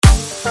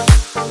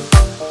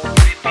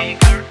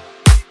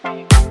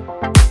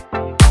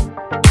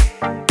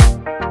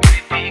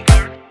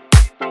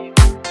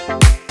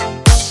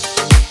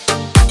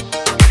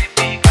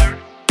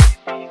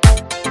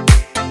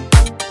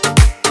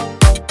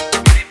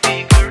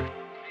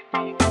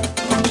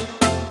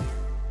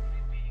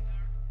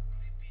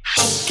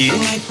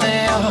किन्नी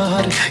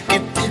तैयार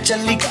किते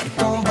चली घर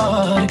तो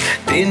बाहर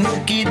तेनू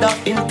कीदा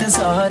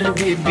इंतजार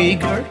बेबी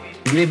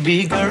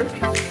गर्ल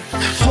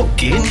हो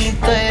किन्नी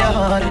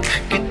तैयार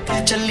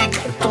किते चली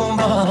घर तो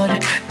बाहर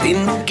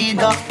तेनू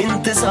कीदा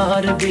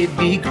इंतजार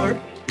बेबी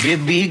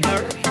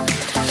गर्ल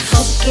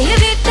ओके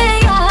भी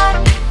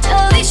तैयार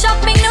चली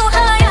शॉपिंग नो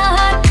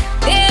हायार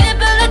तेरे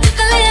बिल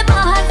चुकले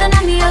बाहर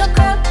तना मी अ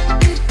गर्ल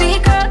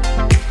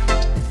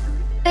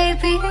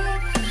baby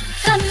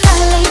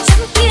कन्नाले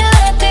चमकी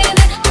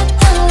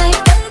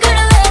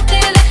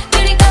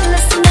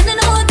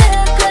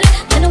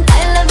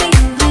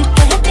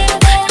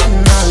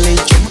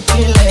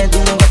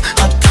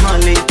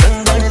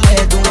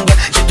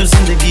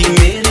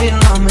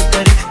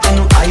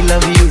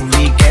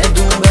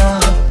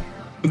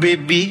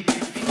बेबी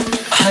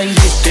हाई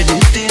रेटेड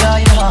तेरा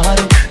यार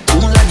तू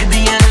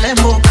लगदी है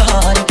लैम्बो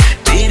कार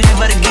तेरे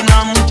वर्गी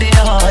ना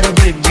मुटियार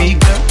बेबी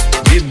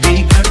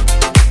गर्ल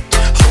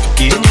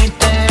होके नी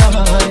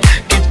तैयार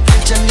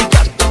किते चली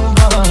घर तो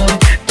बाहर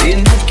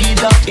तेनू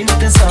कीदा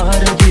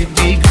इंतजार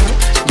बेबी गर्ल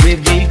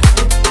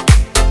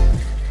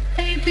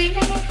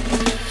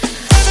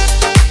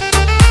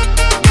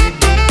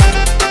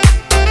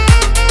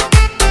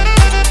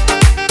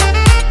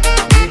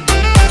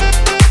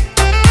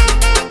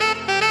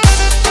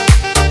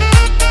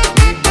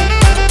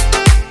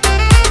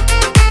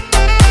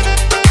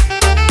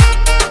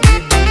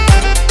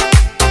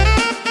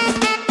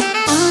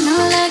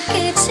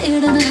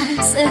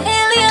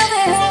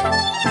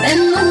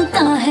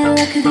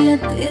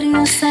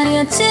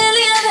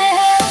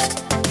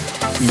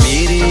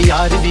मेरे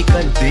यार भी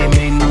करते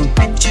मैनू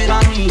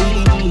पिक्चरां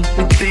नी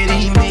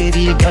तेरी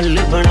मेरी गल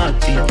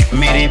बनाती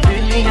मेरे